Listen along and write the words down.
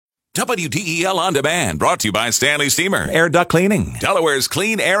WDEL On Demand, brought to you by Stanley Steamer, Air Duct Cleaning, Delaware's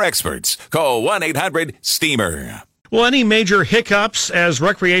clean air experts. Call 1-800-STEAMER. Well, any major hiccups as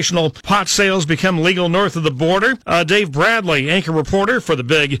recreational pot sales become legal north of the border? Dave Bradley, anchor reporter for the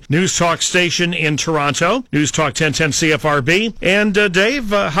big News Talk station in Toronto, News Talk 1010 CFRB. And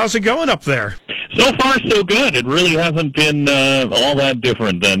Dave, how's it going up there? So far, so good. It really hasn't been all that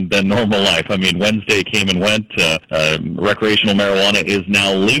different than normal life. I mean, Wednesday came and went. Recreational marijuana is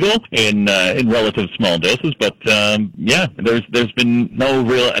now legal in relative small doses, but there's been no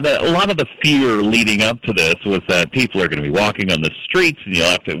real. A lot of the fear leading up to this was that people are going to be walking on the streets, and you'll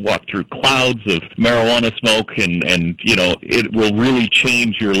have to walk through clouds of marijuana smoke, and you know it will really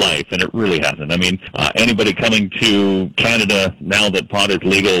change your life, and it really hasn't. I mean, anybody coming to Canada now that pot is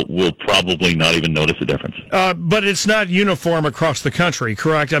legal will probably not even notice a difference. But it's not uniform across the country,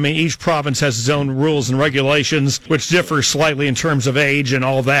 correct? I mean, each province has its own rules and regulations, which differ slightly in terms of age and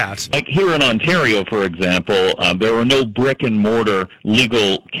all that. Like here in Ontario, for example, there are no brick-and-mortar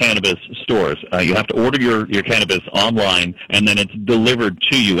legal cannabis stores. You have to order your cannabis online, and then it's delivered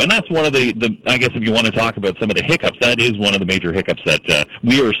to you. And that's one of the I guess if you want to talk about some of the hiccups, that is one of the major hiccups that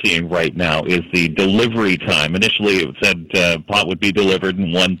we are seeing right now is the delivery time. Initially, it said pot would be delivered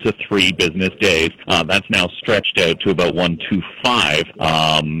in 1 to 3 business days. That's now stretched out to about 1 to 5.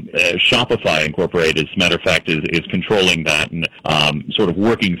 Shopify Incorporated, as a matter of fact, is controlling that and sort of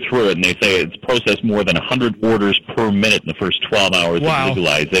working through it. And they say it's processed more than 100 orders per minute in the first 12 hours of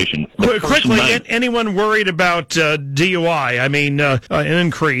legalization. Quickly, anyone worried about DUI? I mean, an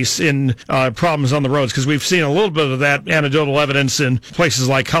increase in problems on the roads, because we've seen a little bit of that anecdotal evidence in places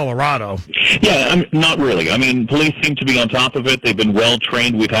like Colorado. Yeah, not really. I mean, police seem to be on top of it. They've been well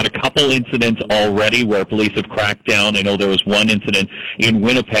trained. We've had a couple incidents already where police have cracked down. I know there was one incident in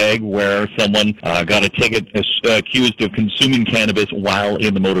Winnipeg where someone got a ticket accused of consuming cannabis while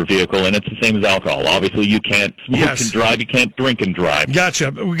in the motor vehicle, and it's the same as alcohol. Obviously, you can't smoke and drive. You can't drink and drive.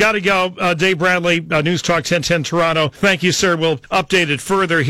 Gotcha. We got to go. Dave Bradley, News Talk 1010 Toronto. Thank you, sir. We'll update it further.